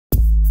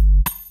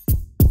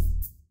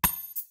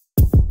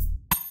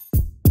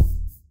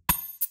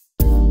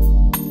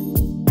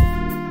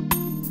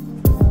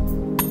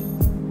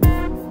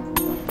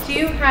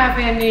have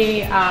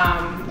any,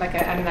 like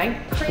a night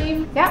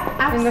cream? Yeah,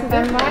 absolutely. In the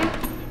femme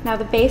line? Now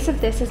the base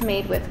of this is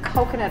made with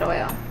coconut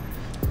oil.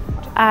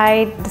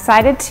 I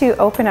decided to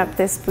open up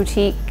this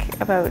boutique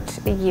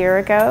about a year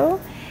ago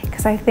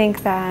because I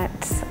think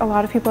that a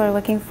lot of people are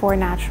looking for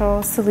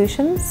natural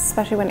solutions,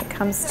 especially when it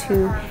comes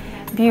to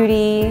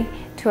beauty,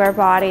 to our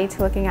body,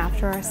 to looking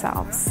after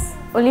ourselves.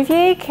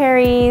 Olivier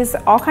carries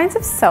all kinds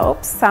of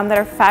soaps, some that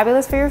are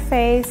fabulous for your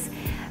face,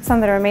 some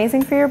that are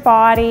amazing for your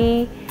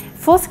body,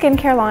 full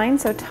skincare line,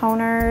 so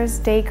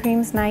toners, day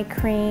creams, night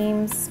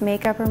creams,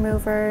 makeup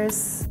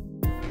removers.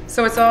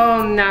 So it's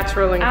all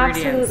natural ingredients?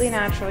 Absolutely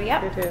natural,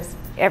 yep. It is.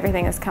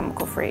 Everything is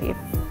chemical free.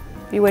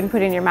 If you wouldn't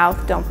put it in your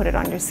mouth, don't put it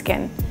on your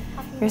skin.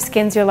 Your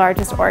skin's your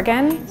largest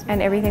organ,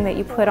 and everything that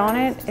you put on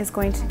it is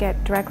going to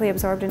get directly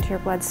absorbed into your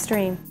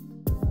bloodstream.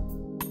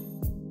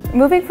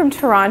 Moving from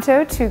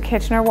Toronto to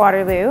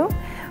Kitchener-Waterloo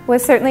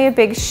was certainly a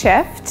big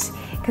shift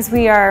because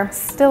we are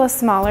still a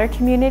smaller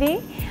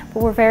community,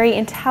 but we're very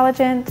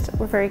intelligent,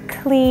 we're very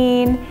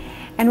clean,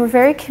 and we're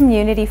very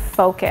community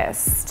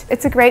focused.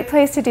 It's a great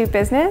place to do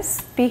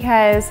business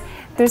because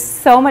there's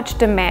so much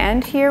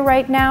demand here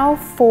right now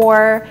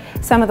for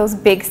some of those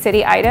big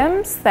city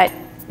items that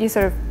you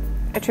sort of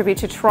attribute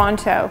to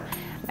Toronto,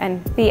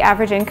 and the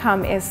average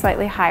income is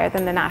slightly higher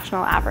than the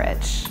national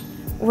average.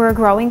 We're a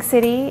growing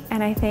city,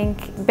 and I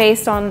think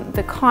based on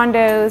the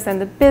condos and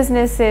the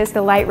businesses,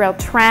 the light rail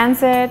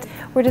transit,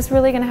 we're just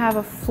really going to have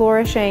a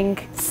flourishing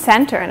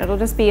center, and it'll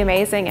just be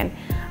amazing. And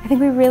I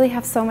think we really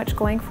have so much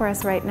going for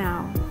us right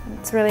now.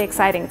 It's really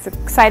exciting. It's an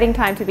exciting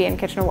time to be in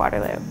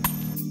Kitchener-Waterloo.